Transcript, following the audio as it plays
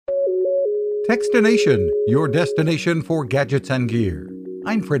Techstination, your destination for gadgets and gear.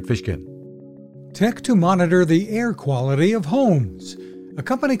 I'm Fred Fishkin. Tech to monitor the air quality of homes. A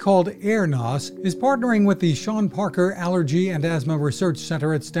company called AirNOS is partnering with the Sean Parker Allergy and Asthma Research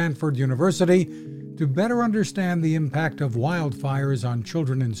Center at Stanford University to better understand the impact of wildfires on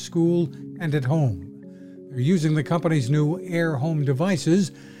children in school and at home. They're using the company's new Air Home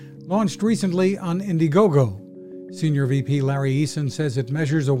devices, launched recently on Indiegogo. Senior VP Larry Eason says it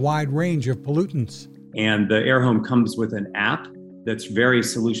measures a wide range of pollutants. And the Air Home comes with an app that's very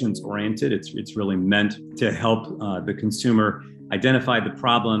solutions oriented. It's really meant to help the consumer identify the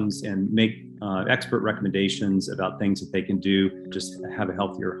problems and make expert recommendations about things that they can do just to have a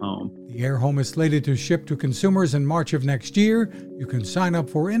healthier home. The Air Home is slated to ship to consumers in March of next year. You can sign up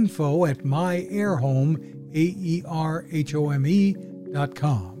for info at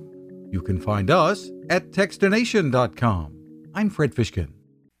myAirHome.com. You can find us at Techstination.com. I'm Fred Fishkin.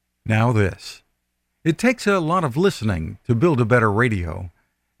 Now this. It takes a lot of listening to build a better radio,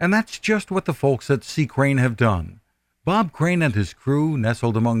 and that's just what the folks at C. Crane have done. Bob Crane and his crew,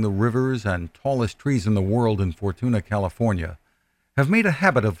 nestled among the rivers and tallest trees in the world in Fortuna, California, have made a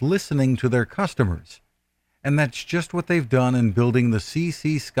habit of listening to their customers. And that's just what they've done in building the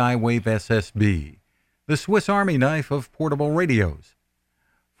CC Skywave SSB, the Swiss Army knife of portable radios.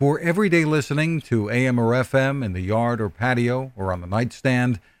 For everyday listening to AM or FM in the yard or patio or on the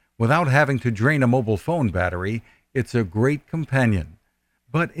nightstand without having to drain a mobile phone battery, it's a great companion.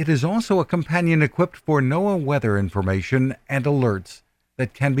 But it is also a companion equipped for NOAA weather information and alerts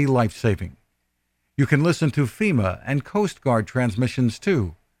that can be life-saving. You can listen to FEMA and Coast Guard transmissions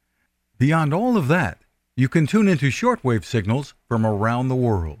too. Beyond all of that, you can tune into shortwave signals from around the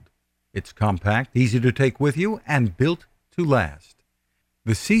world. It's compact, easy to take with you, and built to last.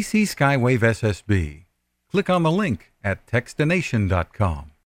 The CC Skywave SSB. Click on the link at Techstination.com.